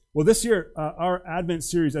Well, this year, our Advent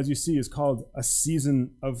series, as you see, is called A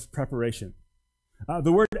Season of Preparation.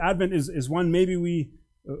 The word Advent is one maybe we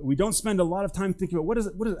don't spend a lot of time thinking about what does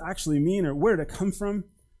it actually mean or where did it come from.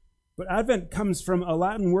 But Advent comes from a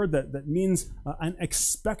Latin word that means an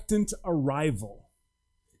expectant arrival.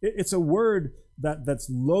 It's a word that's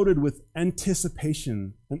loaded with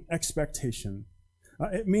anticipation and expectation.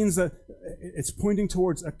 It means that it's pointing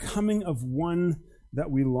towards a coming of one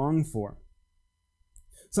that we long for.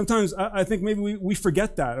 Sometimes I think maybe we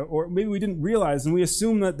forget that, or maybe we didn't realize, and we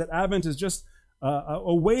assume that Advent is just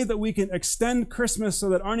a way that we can extend Christmas so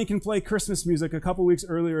that Arnie can play Christmas music a couple weeks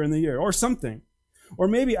earlier in the year, or something. Or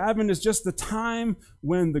maybe Advent is just the time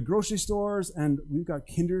when the grocery stores, and we've got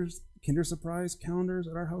Kinder Surprise calendars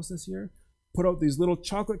at our house this year, put out these little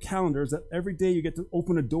chocolate calendars that every day you get to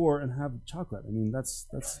open a door and have chocolate. I mean, that's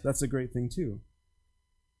a great thing too.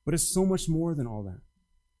 But it's so much more than all that.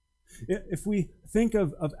 If we think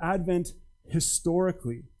of Advent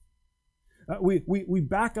historically, we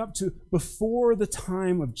back up to before the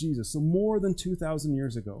time of Jesus, so more than 2,000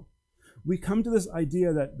 years ago. We come to this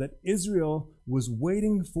idea that Israel was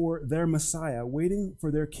waiting for their Messiah, waiting for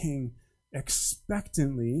their king,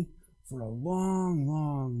 expectantly for a long,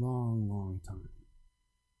 long, long, long time.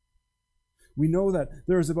 We know that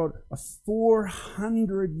there is about a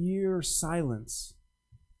 400-year silence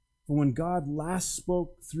from when God last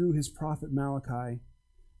spoke through his prophet Malachi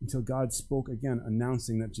until God spoke again,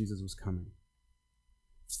 announcing that Jesus was coming.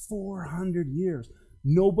 400 years.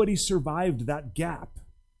 Nobody survived that gap.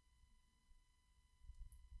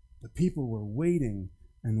 The people were waiting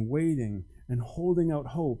and waiting and holding out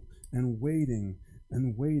hope and waiting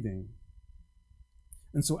and waiting.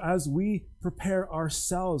 And so as we prepare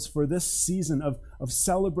ourselves for this season of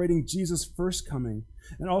celebrating Jesus' first coming,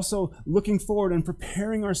 and also looking forward and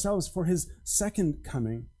preparing ourselves for his second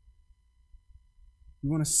coming, we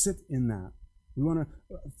want to sit in that. We want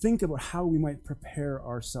to think about how we might prepare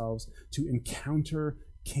ourselves to encounter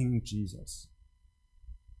King Jesus.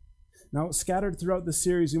 Now, scattered throughout the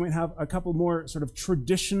series, we might have a couple more sort of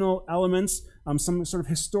traditional elements, some sort of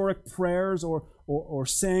historic prayers or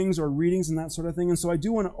sayings or readings and that sort of thing. And so I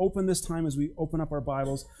do want to open this time as we open up our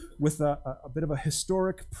Bibles with a bit of a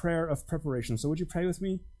historic prayer of preparation. So would you pray with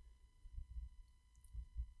me?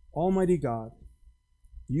 Almighty God,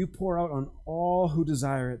 you pour out on all who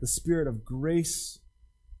desire it the spirit of grace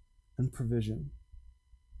and provision.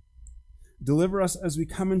 Deliver us as we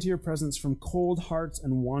come into your presence from cold hearts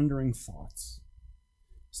and wandering thoughts,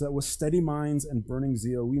 so that with steady minds and burning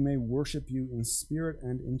zeal we may worship you in spirit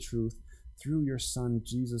and in truth through your Son,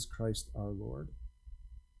 Jesus Christ our Lord.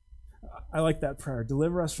 I like that prayer.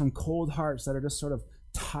 Deliver us from cold hearts that are just sort of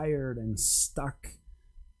tired and stuck,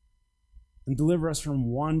 and deliver us from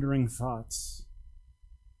wandering thoughts.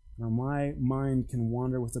 Now, my mind can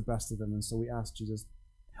wander with the best of them, and so we ask Jesus,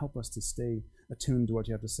 help us to stay attuned to what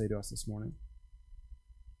you have to say to us this morning.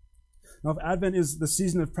 Now, if Advent is the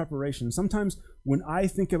season of preparation, sometimes when I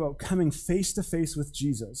think about coming face to face with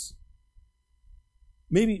Jesus,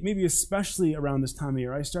 maybe especially around this time of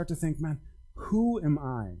year, I start to think, man, who am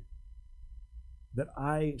I that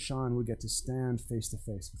I, Sean, would get to stand face to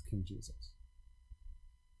face with King Jesus?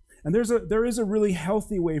 And there is a really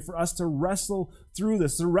healthy way for us to wrestle through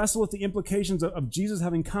this, to wrestle with the implications of Jesus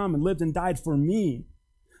having come and lived and died for me.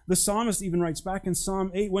 The psalmist even writes back in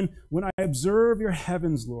Psalm 8, when I observe your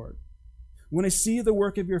heavens, Lord, when I see the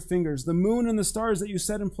work of your fingers, the moon and the stars that you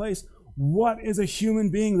set in place, what is a human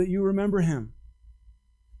being that you remember him?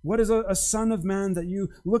 What is a son of man that you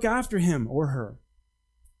look after him or her?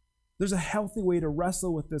 There's a healthy way to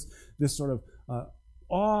wrestle with this sort of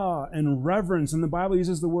awe and reverence, and the Bible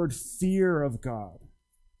uses the word fear of God.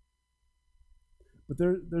 But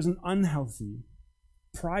there's an unhealthy,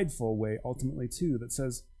 prideful way ultimately too that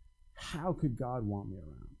says, how could God want me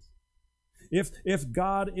around? If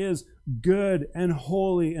God is good and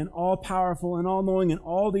holy and all-powerful and all-knowing and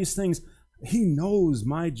all these things, he knows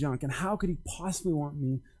my junk, and how could he possibly want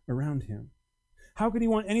me around him? How could he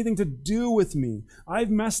want anything to do with me? I've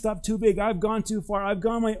messed up too big. I've gone too far. I've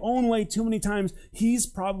gone my own way too many times. He's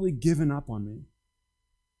probably given up on me.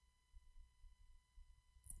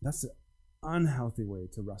 That's an unhealthy way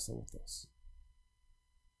to wrestle with this.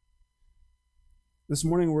 This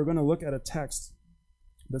morning, we're going to look at a text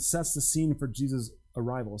that sets the scene for Jesus'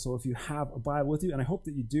 arrival. So if you have a Bible with you, and I hope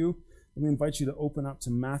that you do, let me invite you to open up to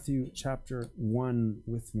Matthew chapter 1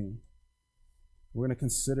 with me. We're going to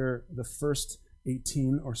consider the first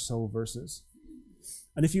 18 or so verses.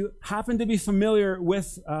 And if you happen to be familiar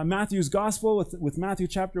with Matthew's gospel, with Matthew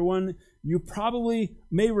chapter 1, you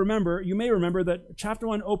may remember that chapter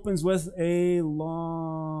 1 opens with a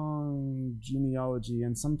long genealogy.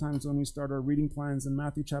 And sometimes when we start our reading plans in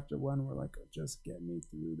Matthew chapter 1, we're like, just get me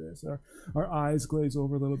through this. Our eyes glaze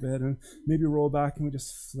over a little bit and maybe roll back and we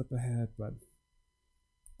just flip ahead. But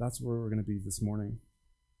that's where we're going to be this morning.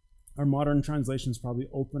 Our modern translations probably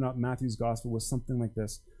open up Matthew's gospel with something like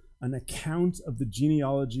this: an account of the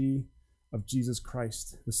genealogy of Jesus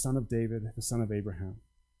Christ, the son of David, the son of Abraham.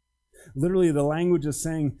 Literally, the language is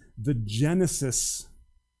saying the genesis,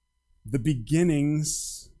 the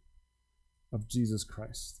beginnings of Jesus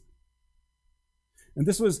Christ. And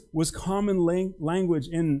this was common language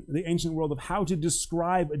in the ancient world of how to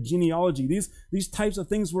describe a genealogy. These types of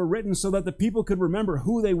things were written so that the people could remember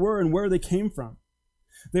who they were and where they came from.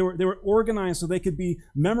 They were organized so they could be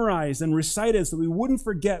memorized and recited so we wouldn't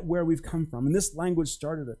forget where we've come from. And this language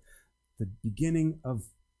started at the beginning of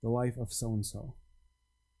the life of so-and-so.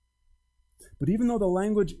 But even though the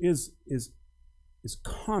language is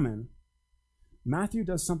common, Matthew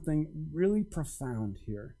does something really profound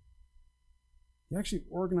here. He actually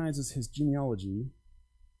organizes his genealogy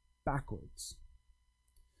backwards.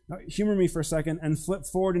 Now, humor me for a second and flip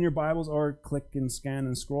forward in your Bibles, or click and scan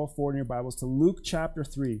and scroll forward in your Bibles to Luke chapter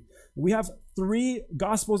 3. We have 3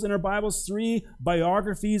 Gospels in our Bibles, 3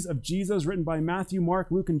 biographies of Jesus written by Matthew, Mark,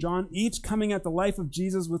 Luke, and John, each coming at the life of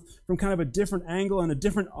Jesus from kind of a different angle and a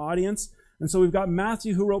different audience. And so we've got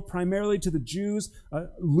Matthew, who wrote primarily to the Jews.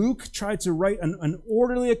 Luke tried to write an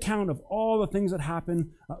orderly account of all the things that happened,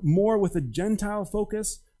 more with a Gentile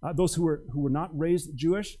focus, those who were not raised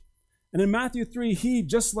Jewish. And in Matthew 3,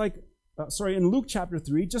 in Luke chapter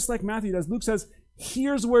 3, just like Matthew does, Luke says,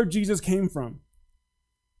 here's where Jesus came from.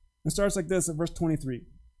 It starts like this at verse 23.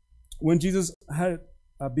 When Jesus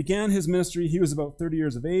began his ministry, he was about 30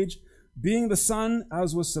 years of age, being the son,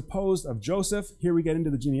 as was supposed, of Joseph. Here we get into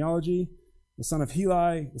the genealogy. The son of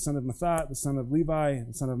Heli, the son of Mathat, the son of Levi,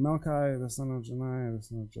 the son of Melchi, the son of Janiah, the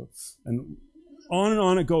son of Joseph. And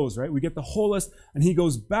on it goes, right? We get the whole list, and he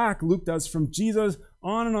goes back, Luke does, from Jesus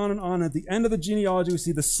on and on and on. At the end of the genealogy, we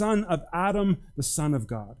see the son of Adam, the son of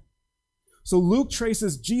God. So Luke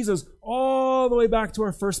traces Jesus all the way back to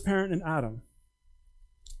our first parent in Adam.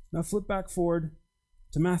 Now flip back forward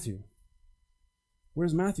to Matthew. Where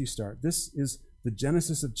does Matthew start? This is the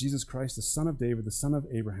genesis of Jesus Christ, the son of David, the son of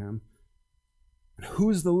Abraham. And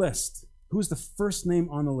who's the list? Who's the first name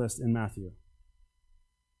on the list in Matthew?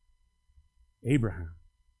 Abraham.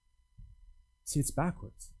 See, it's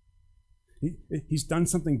backwards. He's done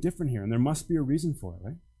something different here, and there must be a reason for it,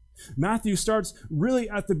 right? Matthew starts really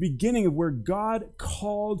at the beginning of where God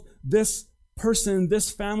called this person,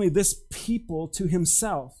 this family, this people to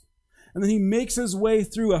himself. And then he makes his way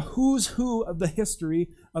through a who's who of the history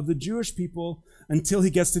of the Jewish people until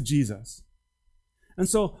he gets to Jesus. And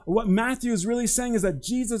so what Matthew is really saying is that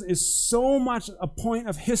Jesus is so much a point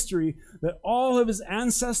of history that all of his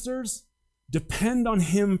ancestors depend on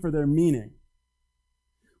him for their meaning.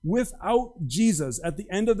 Without Jesus, at the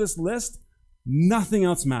end of this list, nothing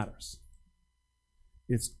else matters.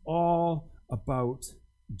 It's all about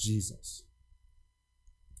Jesus.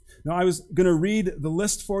 Now, I was going to read the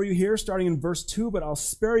list for you here, starting in verse 2, but I'll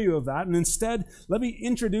spare you of that. And instead, let me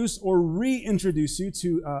introduce or reintroduce you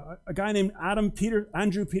to a guy named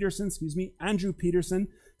Andrew Peterson,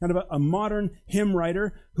 kind of a modern hymn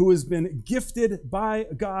writer who has been gifted by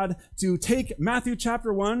God to take Matthew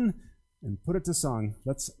chapter 1 and put it to song.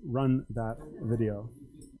 Let's run that video.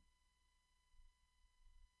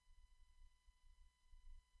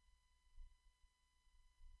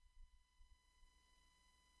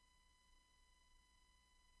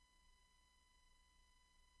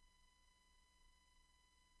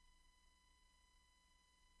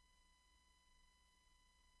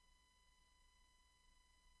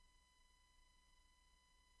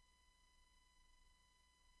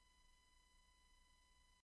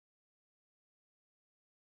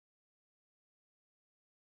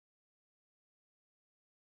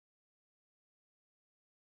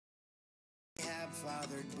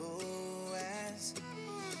 Fathered Boaz.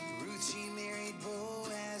 Ruth, she married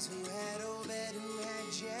Boaz, who had Obed, who had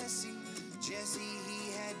Jesse. Jesse,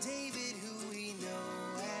 he had David, who we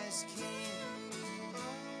know as king.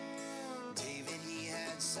 David, he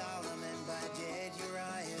had Solomon by dead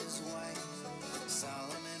Uriah's wife.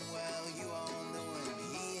 Solomon, well, you all know him.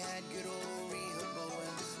 He had good old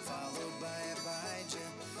Rehoboam, followed by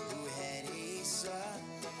Abijah, who had Asa.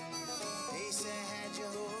 Asa had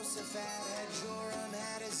Jehoshaphat, had Joram,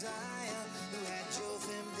 had Uzziah, who had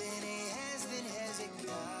Jotham, then Ahaz, then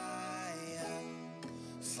Hezekiah,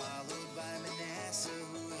 followed by Manasseh.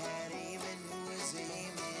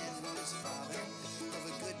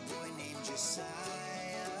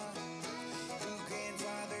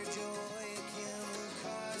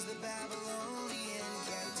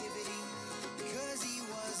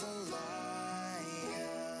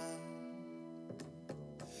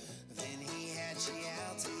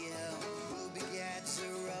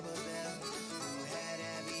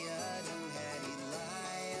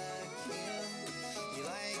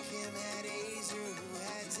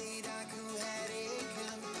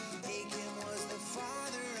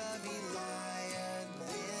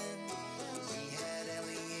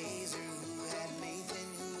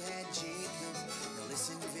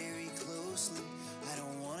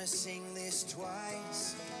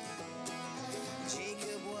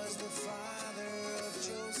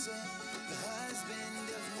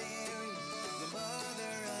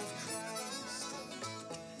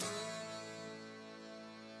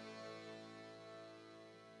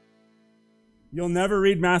 You'll never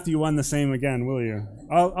read Matthew 1 the same again, will you?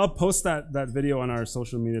 I'll post that video on our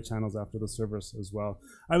social media channels after the service as well.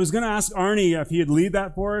 I was going to ask Arnie if he'd lead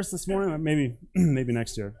that for us this morning, but maybe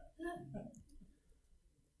next year.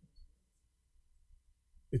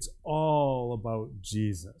 It's all about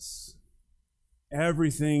Jesus.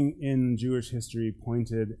 Everything in Jewish history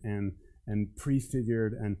pointed and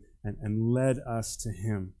prefigured and led us to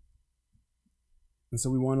him. And so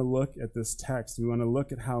we want to look at this text. We want to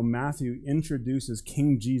look at how Matthew introduces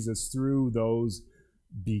King Jesus through those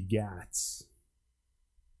begats.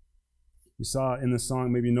 You saw in the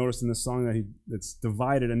song, maybe you noticed in the song that it's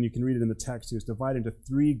divided, and you can read it in the text. He was divided into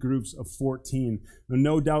 3 groups of 14. Now,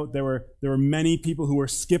 no doubt there were many people who were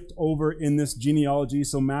skipped over in this genealogy,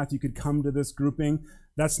 so Matthew could come to this grouping.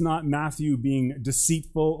 That's not Matthew being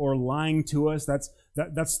deceitful or lying to us.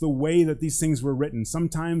 That's the way that these things were written.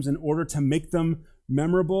 Sometimes in order to make them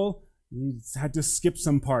memorable, you had to skip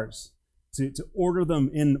some parts to order them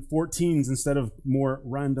in 14s instead of more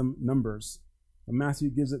random numbers. But Matthew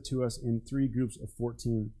gives it to us in 3 groups of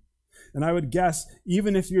 14. And I would guess,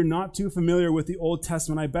 even if you're not too familiar with the Old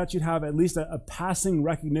Testament, I bet you'd have at least a passing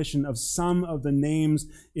recognition of some of the names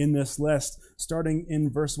in this list. Starting in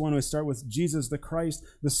verse 1, we start with Jesus the Christ,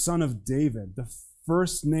 the Son of David, the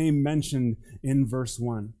first name mentioned in verse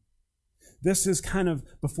 1. This is kind of,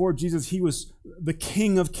 before Jesus, he was the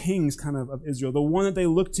King of Kings kind of Israel, the one that they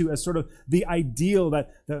look to as sort of the ideal that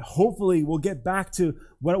hopefully will get back to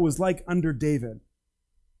what it was like under David.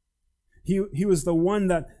 He was the one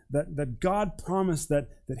that God promised that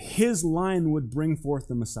his line would bring forth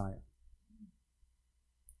the Messiah.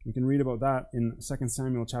 We can read about that in 2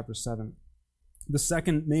 Samuel chapter 7. The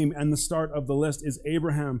second name and the start of the list is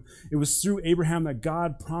Abraham. It was through Abraham that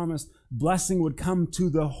God promised blessing would come to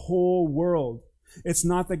the whole world. It's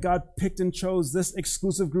not that God picked and chose this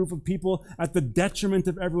exclusive group of people at the detriment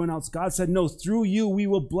of everyone else. God said, no, through you we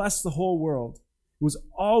will bless the whole world. It was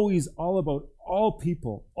always all about all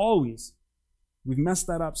people, always. We've messed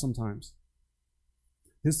that up sometimes.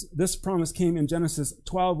 This promise came in Genesis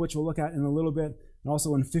 12, which we'll look at in a little bit, and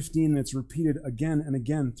also in 15, and it's repeated again and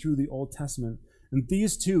again through the Old Testament. And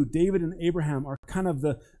these two, David and Abraham, are kind of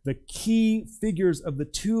the key figures of the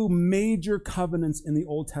 2 major covenants in the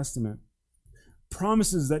Old Testament.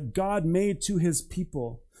 Promises that God made to his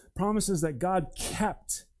people, promises that God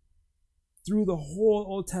kept through the whole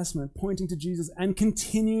Old Testament, pointing to Jesus, and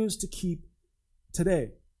continues to keep today.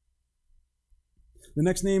 The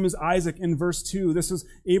next name is Isaac in verse 2. This is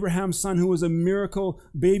Abraham's son, who was a miracle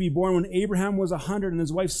baby born when Abraham was 100 and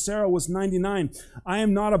his wife Sarah was 99. I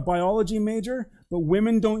am not a biology major, but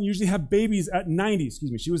women don't usually have babies at 90.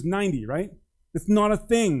 She was 90, right? It's not a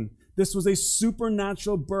thing. This was a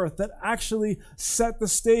supernatural birth that actually set the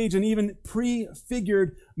stage and even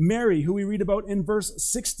prefigured Mary, who we read about in verse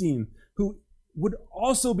 16, who would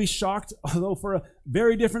also be shocked, although for a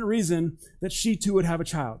very different reason, that she too would have a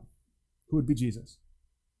child, who would be Jesus.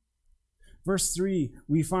 Verse 3,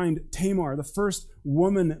 we find Tamar, the first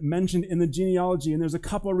woman mentioned in the genealogy, and there's a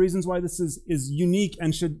couple of reasons why this is unique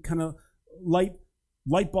and should kind of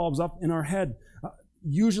light bulbs up in our head.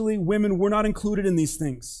 Usually women were not included in these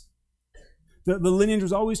things. The lineage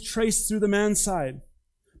was always traced through the man's side,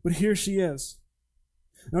 but here she is.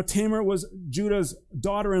 Now Tamar was Judah's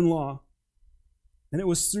daughter-in-law, and it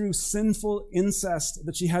was through sinful incest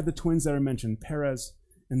that she had the twins that are mentioned, Perez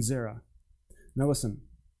and Zerah. Now listen,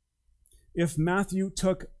 if Matthew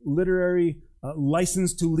took literary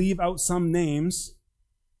license to leave out some names,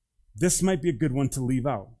 this might be a good one to leave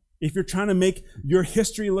out. If you're trying to make your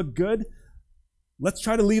history look good, let's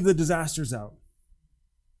try to leave the disasters out.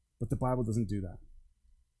 But the Bible doesn't do that.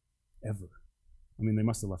 Ever. I mean, they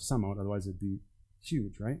must have left some out, otherwise it'd be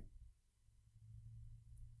huge, right?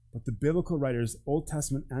 But the biblical writers, Old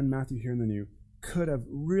Testament and Matthew here in the New, could have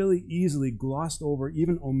really easily glossed over,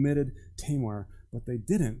 even omitted Tamar, but they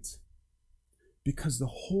didn't. Because the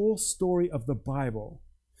whole story of the Bible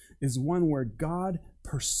is one where God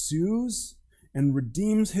pursues and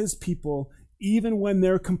redeems his people even when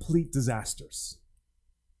they're complete disasters.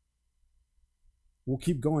 We'll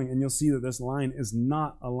keep going, and you'll see that this line is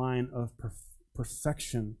not a line of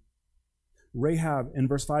perfection. Rahab in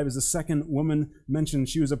verse 5 is the second woman mentioned.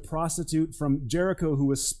 She was a prostitute from Jericho who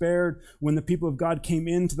was spared when the people of God came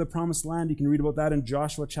into the promised land. You can read about that in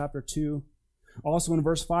Joshua chapter 2. Also in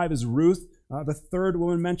verse 5 is Ruth, the third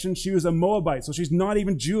woman mentioned. She was a Moabite, so she's not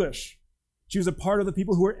even Jewish. She was a part of the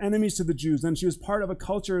people who were enemies to the Jews, and she was part of a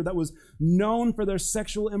culture that was known for their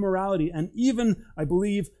sexual immorality and even, I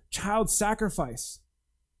believe, child sacrifice.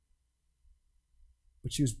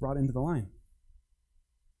 But she was brought into the line.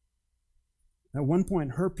 At one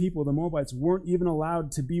point, her people, the Moabites, weren't even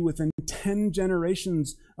allowed to be within 10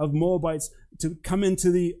 generations of Moabites to come into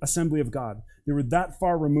the assembly of God. They were that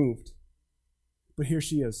far removed. But here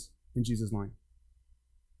she is in Jesus' line.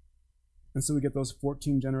 And so we get those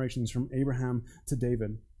 14 generations from Abraham to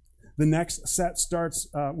David. The next set starts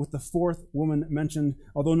with the fourth woman mentioned,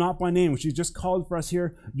 although not by name, which is just called for us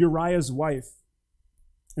here, Uriah's wife.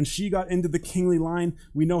 And she got into the kingly line.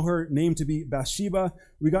 We know her name to be Bathsheba.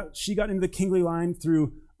 She got into the kingly line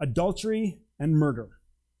through adultery and murder.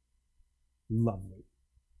 Lovely.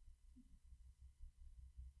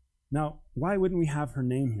 Now, why wouldn't we have her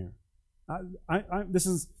name here? I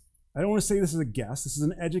don't want to say this is a guess. This is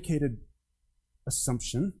an educated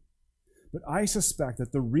assumption. But I suspect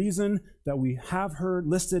that the reason that we have her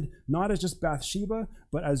listed not as just Bathsheba,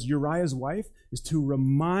 but as Uriah's wife, is to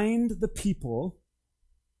remind the people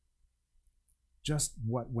just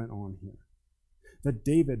what went on here. That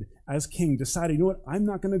David, as king, decided, you know what, I'm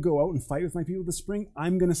not going to go out and fight with my people this spring.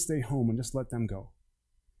 I'm going to stay home and just let them go.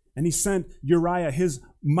 And he sent Uriah, his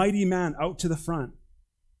mighty man, out to the front.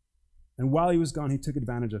 And while he was gone, he took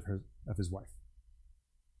advantage of his wife.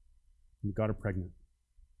 And he got her pregnant.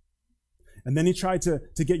 And then he tried to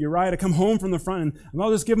get Uriah to come home from the front, and I'll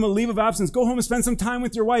just give him a leave of absence. Go home and spend some time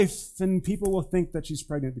with your wife, and people will think that she's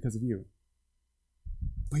pregnant because of you.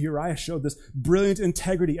 But Uriah showed this brilliant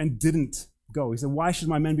integrity and didn't go. He said, why should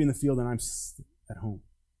my men be in the field and I'm at home?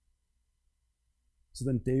 So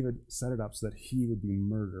then David set it up so that he would be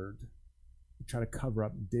murdered to try to cover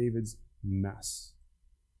up David's mess,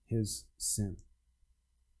 his sin.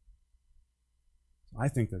 I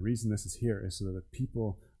think the reason this is here is so that the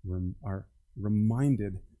people are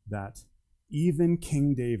reminded that even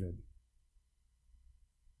King David,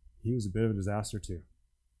 he was a bit of a disaster too.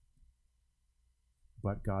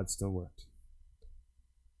 But God still worked.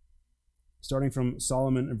 Starting from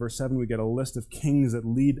Solomon in verse 7, we get a list of kings that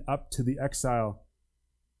lead up to the exile.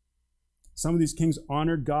 Some of these kings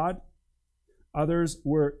honored God. Others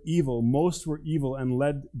were evil. Most were evil and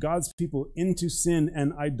led God's people into sin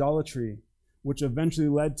and idolatry, which eventually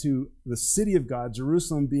led to the city of God,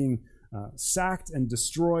 Jerusalem, being sacked and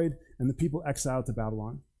destroyed, and the people exiled to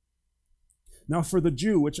Babylon. Now for the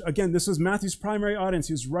Jew, which again, this was Matthew's primary audience.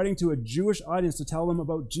 He was writing to a Jewish audience to tell them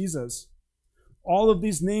about Jesus. All of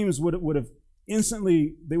these names would have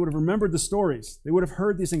instantly, they would have remembered the stories. They would have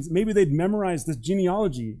heard these things. Maybe they'd memorized this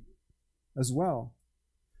genealogy as well.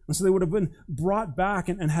 And so they would have been brought back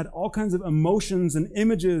and had all kinds of emotions and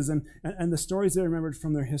images and the stories they remembered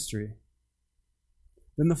from their history.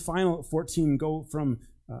 Then the final 14 go from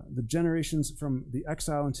the generations from the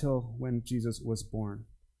exile until when Jesus was born.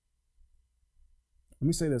 Let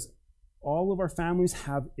me say this. All of our families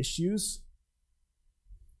have issues.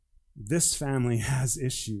 This family has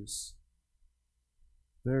issues.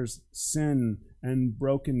 There's sin and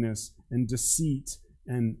brokenness and deceit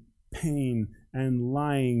and pain and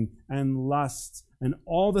lying and lust and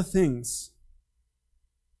all the things.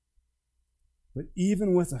 But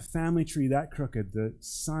even with a family tree that crooked, the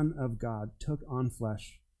Son of God took on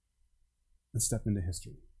flesh and stepped into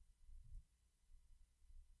history.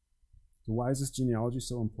 So why is this genealogy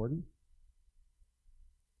so important?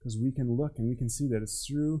 Because we can look and we can see that it's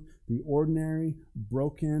through the ordinary,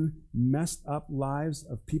 broken, messed up lives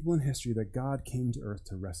of people in history that God came to earth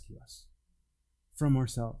to rescue us from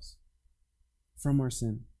ourselves, from our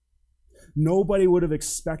sin. Nobody would have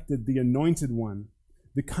expected the Anointed One,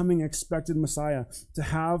 the coming expected Messiah, to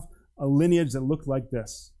have a lineage that looked like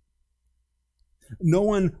this. No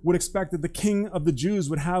one would expect that the King of the Jews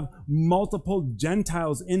would have multiple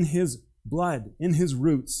Gentiles in his blood, in his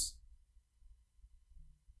roots.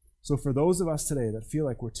 So for those of us today that feel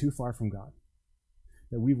like we're too far from God,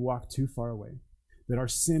 that we've walked too far away, that our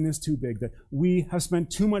sin is too big, that we have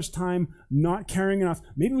spent too much time not caring enough,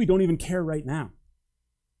 maybe we don't even care right now,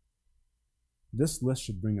 this list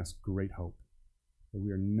should bring us great hope, that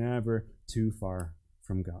we are never too far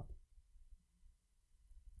from God.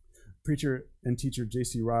 Preacher and teacher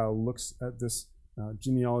J.C. Ryle looks at this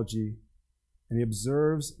genealogy, and he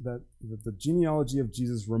observes that the genealogy of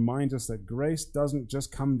Jesus reminds us that grace doesn't just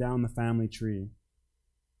come down the family tree.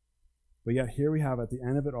 But yet here we have at the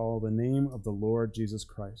end of it all the name of the Lord Jesus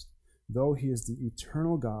Christ. Though he is the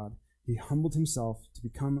eternal God, he humbled himself to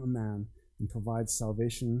become a man and provide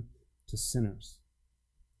salvation to sinners.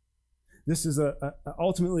 This is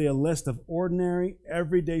ultimately a list of ordinary,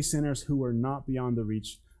 everyday sinners who are not beyond the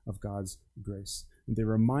reach of God's grace. And they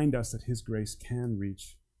remind us that his grace can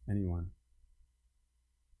reach anyone.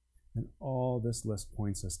 And all this list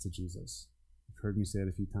points us to Jesus. You've heard me say it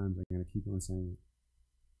a few times. I'm going to keep on saying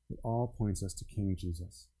it. It all points us to King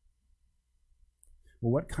Jesus.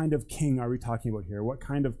 well, what kind of king are we talking about here? What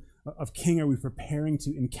kind of king are we preparing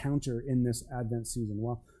to encounter in this Advent season?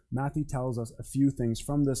 Well, Matthew tells us a few things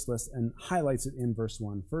from this list and highlights it in verse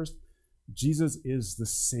 1. First, Jesus is the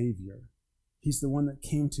Savior. He's the one that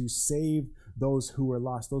came to save those who were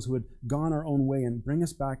lost, those who had gone our own way, and bring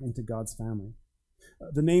us back into God's family.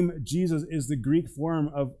 The name Jesus is the Greek form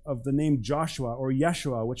of the name Joshua or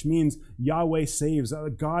Yeshua, which means Yahweh saves,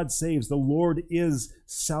 God saves, the Lord is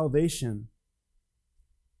salvation.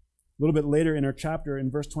 A little bit later in our chapter, in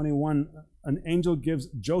verse 21, an angel gives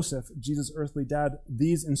Joseph, Jesus' earthly dad,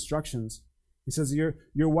 these instructions. He says,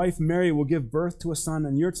 your wife Mary will give birth to a son,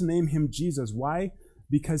 and you're to name him Jesus. Why?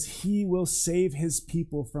 Because he will save his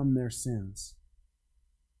people from their sins.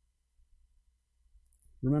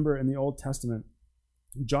 Remember in the Old Testament,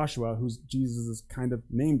 Joshua, who Jesus is kind of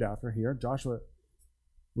named after here, Joshua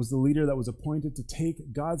was the leader that was appointed to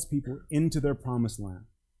take God's people into their promised land.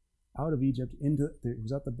 Out of Egypt, he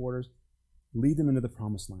was at the borders, lead them into the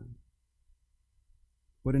promised land.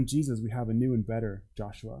 But in Jesus, we have a new and better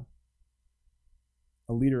Joshua,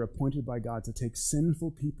 a leader appointed by God to take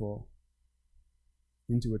sinful people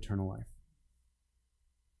into eternal life.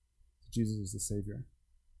 Jesus is the Savior.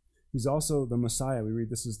 He's also the Messiah. We read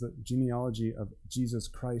this is the genealogy of Jesus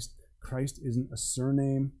Christ. Christ isn't a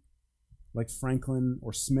surname like Franklin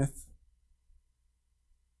or Smith.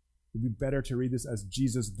 It would be better to read this as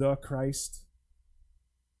Jesus the Christ.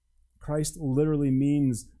 Christ literally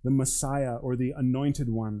means the Messiah or the anointed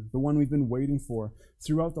one, the one we've been waiting for.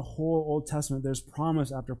 Throughout the whole Old Testament, there's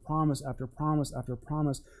promise after promise after promise after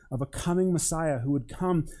promise of a coming Messiah who would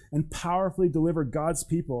come and powerfully deliver God's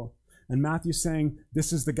people. And Matthew's saying,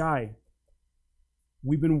 this is the guy.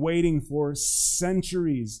 We've been waiting for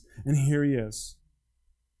centuries, and here he is.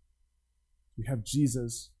 We have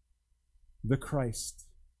Jesus, the Christ,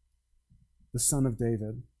 the Son of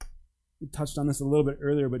David. We touched on this a little bit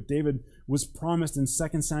earlier, but David was promised in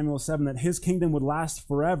 2 Samuel 7 that his kingdom would last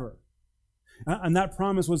forever. And that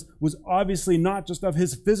promise was obviously not just of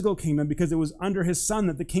his physical kingdom, because it was under his son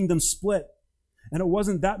that the kingdom split. And it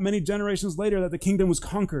wasn't that many generations later that the kingdom was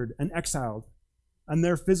conquered and exiled, and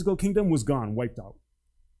their physical kingdom was gone, wiped out.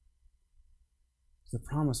 The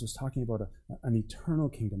promise was talking about an eternal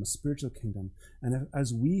kingdom, a spiritual kingdom. And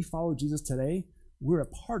as we follow Jesus today, we're a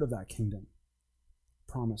part of that kingdom,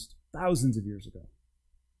 promised thousands of years ago.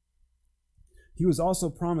 He was also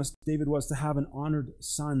promised, David was, to have an honored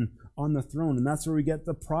son on the throne. And that's where we get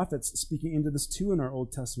the prophets speaking into this too in our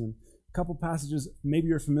Old Testament. A couple passages maybe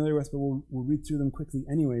you're familiar with, but we'll read through them quickly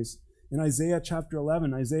anyways. In Isaiah chapter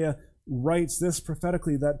 11, Isaiah writes this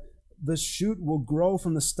prophetically, that the shoot will grow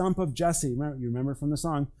from the stump of Jesse. You remember from the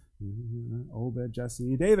song, Obed,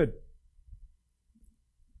 Jesse, David.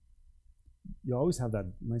 You always have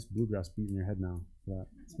that nice bluegrass beat in your head now.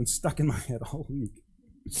 It's been stuck in my head all week.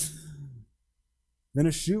 Then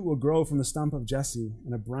a shoot will grow from the stump of Jesse,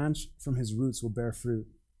 and a branch from his roots will bear fruit.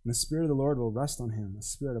 And the Spirit of the Lord will rest on him, a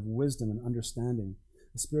spirit of wisdom and understanding,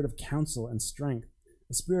 a spirit of counsel and strength,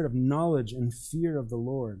 a spirit of knowledge and fear of the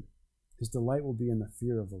Lord. His delight will be in the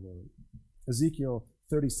fear of the Lord. Ezekiel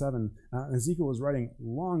 37, Ezekiel was writing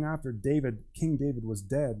long after King David was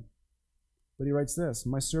dead. But he writes this,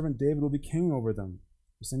 my servant David will be king over them.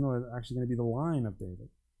 He's saying, no, they're actually going to be the line of David.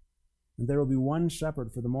 And there will be one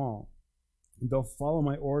shepherd for them all. And they'll follow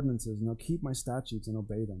my ordinances, and they'll keep my statutes and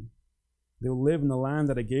obey them. They will live in the land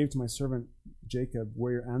that I gave to my servant Jacob,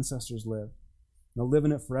 where your ancestors lived. They'll live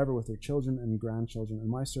in it forever with their children and grandchildren, and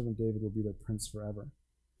my servant David will be their prince forever.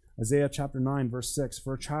 Isaiah chapter 9, verse 6,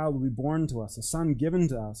 for a child will be born to us, a son given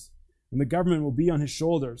to us, and the government will be on his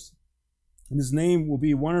shoulders. And his name will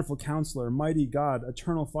be Wonderful Counselor, Mighty God,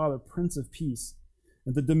 Eternal Father, Prince of Peace.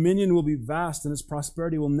 And the dominion will be vast, and his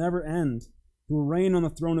prosperity will never end. He will reign on the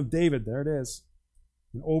throne of David, there it is,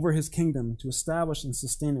 and over his kingdom, to establish and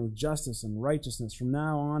sustain it with justice and righteousness from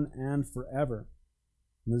now on and forever.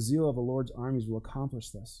 And the zeal of the Lord's armies will accomplish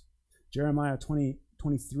this. Jeremiah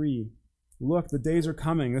 20:23. Look, the days are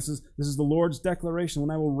coming. This is the Lord's declaration, when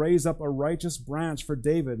I will raise up a righteous branch for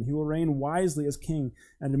David, and he will reign wisely as king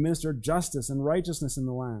and administer justice and righteousness in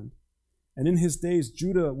the land. And in his days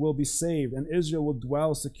Judah will be saved, and Israel will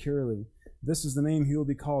dwell securely. This is the name he will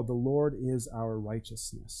be called. The Lord is our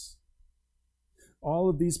righteousness. All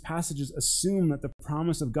of these passages assume that the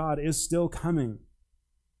promise of God is still coming.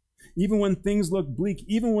 Even when things look bleak,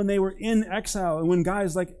 even when they were in exile, and when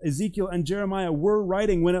guys like Ezekiel and Jeremiah were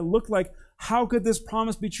writing, when it looked like, how could this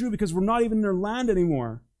promise be true? Because we're not even in their land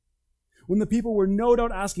anymore. When the people were no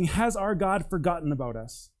doubt asking, has our God forgotten about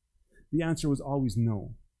us? The answer was always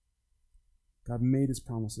no. God made his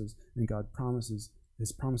promises, and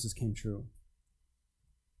his promises came true.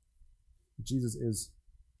 Jesus is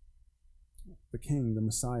the King, the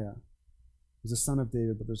Messiah. He's the son of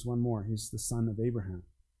David, but there's one more. He's the son of Abraham.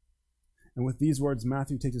 And with these words,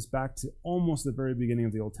 Matthew takes us back to almost the very beginning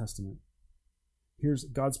of the Old Testament. Here's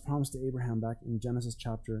God's promise to Abraham back in Genesis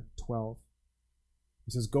chapter 12.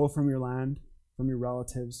 He says, "Go from your land, from your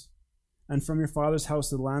relatives, and from your father's house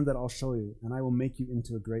to the land that I'll show you, and I will make you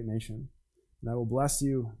into a great nation. And I will bless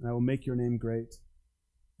you, and I will make your name great,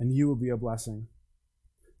 and you will be a blessing.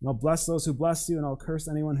 And I'll bless those who bless you, and I'll curse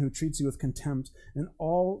anyone who treats you with contempt, and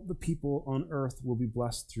all the people on earth will be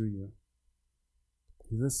blessed through you."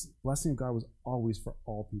 This blessing of God was always for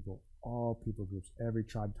all people groups, every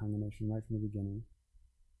tribe, tongue, and nation, right from the beginning.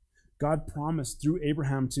 God promised through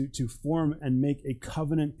Abraham to form and make a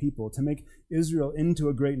covenant people, to make Israel into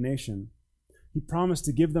a great nation. He promised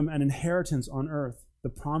to give them an inheritance on earth, the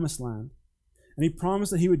promised land. And he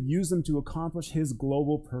promised that he would use them to accomplish his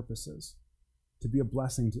global purposes, to be a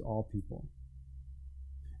blessing to all people.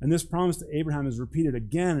 And this promise to Abraham is repeated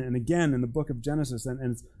again and again in the book of Genesis,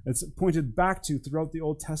 and it's pointed back to throughout the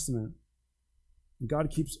Old Testament. And God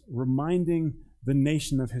keeps reminding the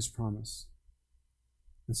nation of his promise.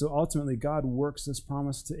 And so ultimately, God works this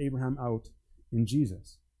promise to Abraham out in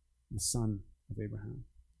Jesus, the son of Abraham.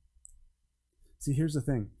 See, here's the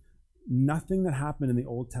thing. Nothing that happened in the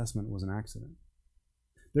Old Testament was an accident.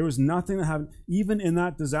 There was nothing that happened, even in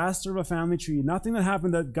that disaster of a family tree, nothing that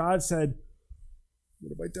happened that God said, "What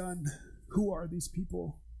have I done? Who are these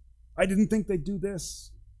people? I didn't think they'd do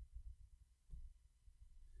this."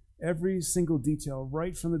 Every single detail,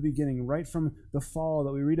 right from the beginning, right from the fall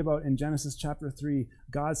that we read about in Genesis chapter 3,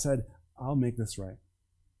 God said, "I'll make this right.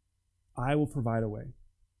 I will provide a way.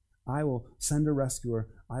 I will send a rescuer.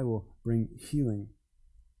 I will bring healing."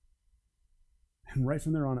 And right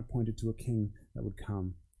from there on, it pointed to a king that would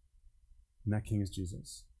come. And that king is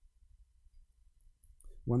Jesus.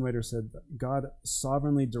 One writer said that God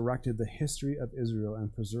sovereignly directed the history of Israel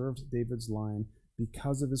and preserved David's line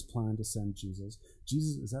because of his plan to send Jesus.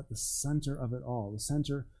 Jesus is at the center of it all, the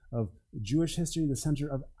center of Jewish history, the center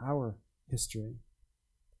of our history.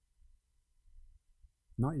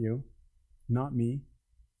 Not you, not me.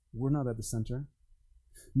 We're not at the center.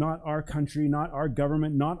 Not our country, not our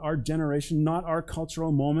government, not our generation, not our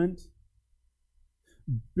cultural moment.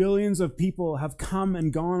 Billions of people have come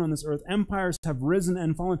and gone on this earth. Empires have risen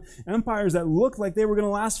and fallen. Empires that looked like they were going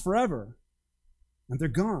to last forever. And they're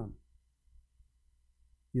gone.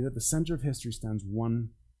 Yet at the center of history stands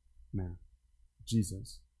one man,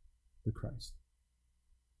 Jesus, the Christ,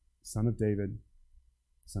 son of David,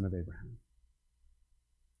 son of Abraham.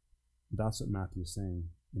 That's what Matthew is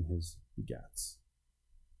saying in his begats.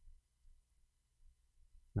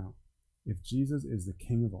 Now, if Jesus is the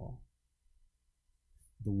King of all,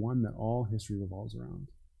 the one that all history revolves around,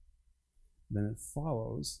 then it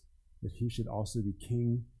follows that he should also be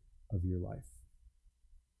King of your life.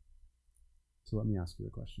 So let me ask you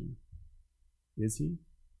the question. Is he?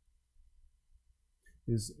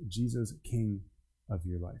 Is Jesus King of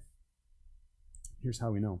your life? Here's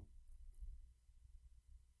how we know.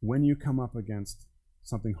 When you come up against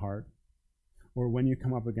something hard, or when you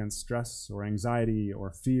come up against stress or anxiety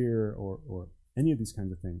or fear or any of these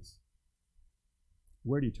kinds of things,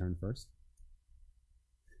 where do you turn first?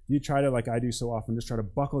 Do you try to, like I do so often, just try to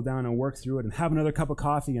buckle down and work through it and have another cup of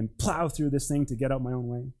coffee and plow through this thing to get out my own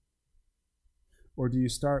way? Or do you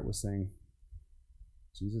start with saying,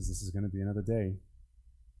 Jesus, this is going to be another day.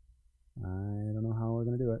 I don't know how we're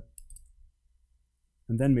going to do it.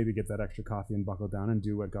 And then maybe get that extra coffee and buckle down and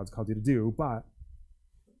do what God's called you to do. But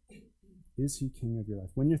is he King of your life?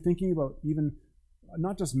 When you're thinking about even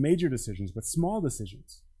not just major decisions, but small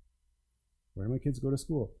decisions. Where do my kids go to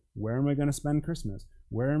school? Where am I going to spend Christmas?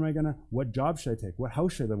 What job should I take? What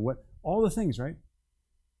house should I live in? All the things, right?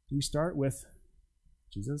 Do we start with,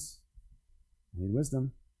 Jesus, I need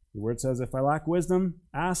wisdom. The word says, if I lack wisdom,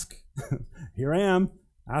 ask. Here I am,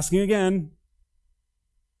 asking again.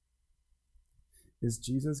 Is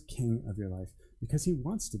Jesus King of your life? Because he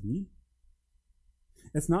wants to be.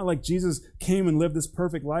 It's not like Jesus came and lived this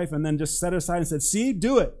perfect life and then just set it aside and said, see,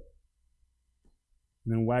 do it.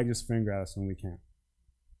 And then wagged his finger at us when we can't.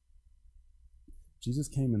 Jesus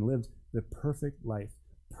came and lived the perfect life,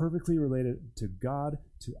 perfectly related to God,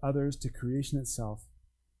 to others, to creation itself.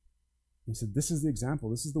 He said, this is the example.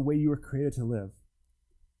 This is the way you were created to live.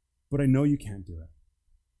 But I know you can't do it.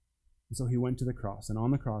 And so he went to the cross. And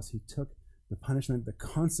on the cross, he took the punishment, the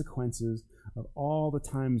consequences of all the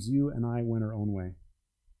times you and I went our own way.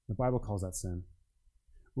 The Bible calls that sin.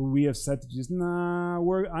 Where we have said to Jesus, nah,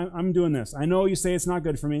 I'm doing this. I know you say it's not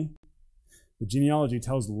good for me. The genealogy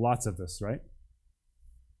tells lots of this, right?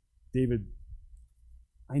 David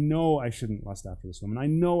I know I shouldn't lust after this woman. I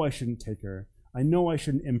know I shouldn't take her. I know I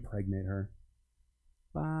shouldn't impregnate her.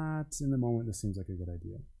 But in the moment, this seems like a good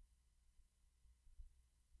idea.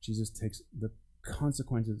 Jesus takes the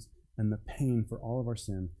consequences and the pain for all of our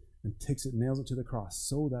sin and takes it, nails it to the cross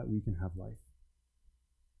so that we can have life.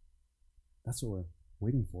 That's what we're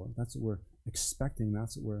waiting for. That's what we're expecting.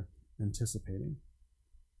 That's what we're anticipating.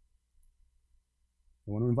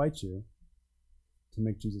 I want to invite you to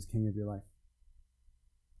make Jesus king of your life.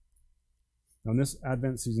 Now, in this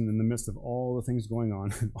Advent season, in the midst of all the things going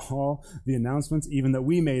on, and all the announcements even that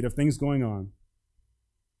we made of things going on,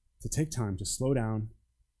 to take time to slow down,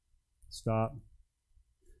 stop,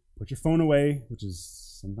 put your phone away, which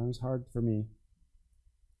is sometimes hard for me,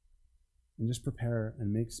 and just prepare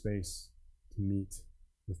and make space to meet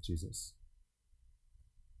with Jesus.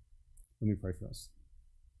 Let me pray for us.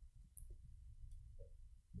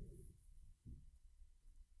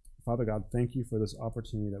 Father God, thank you for this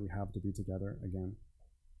opportunity that we have to be together again.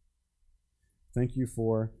 Thank you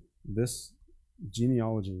for this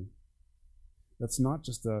genealogy that's not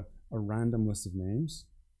just a random list of names,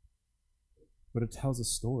 but it tells a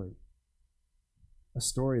story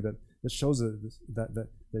that shows that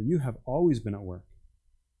you have always been at work,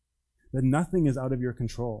 that nothing is out of your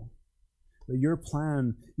control, that your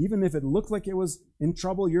plan, even if it looked like it was in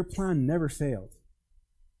trouble, your plan never failed.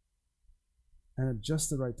 And at just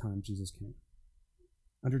the right time, Jesus came.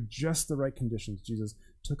 Under just the right conditions, Jesus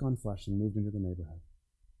took on flesh and moved into the neighborhood.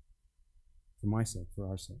 For my sake, for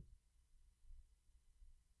our sake.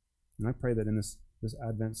 And I pray that in this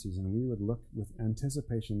Advent season, we would look with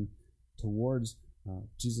anticipation towards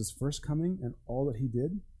Jesus' first coming and all that he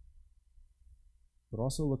did, but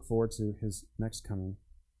also look forward to his next coming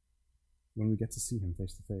when we get to see him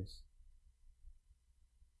face to face.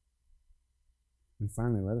 And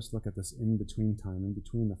finally, let us look at this in-between time, in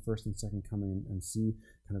between the first and second coming, and see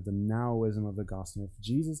kind of the nowism of the gospel. If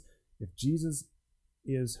Jesus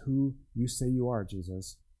is who you say you are,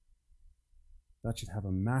 Jesus, that should have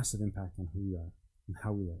a massive impact on who we are and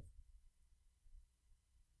how we live.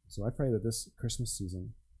 So I pray that this Christmas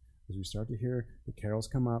season, as we start to hear the carols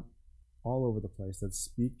come up all over the place that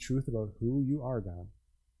speak truth about who you are, God,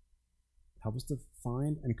 help us to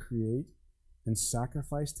find and create and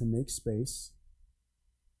sacrifice to make space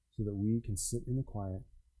so that we can sit in the quiet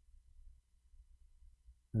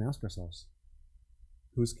and ask ourselves,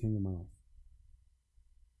 who's king of my life?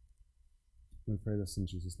 We pray this in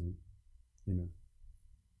Jesus' name. Amen.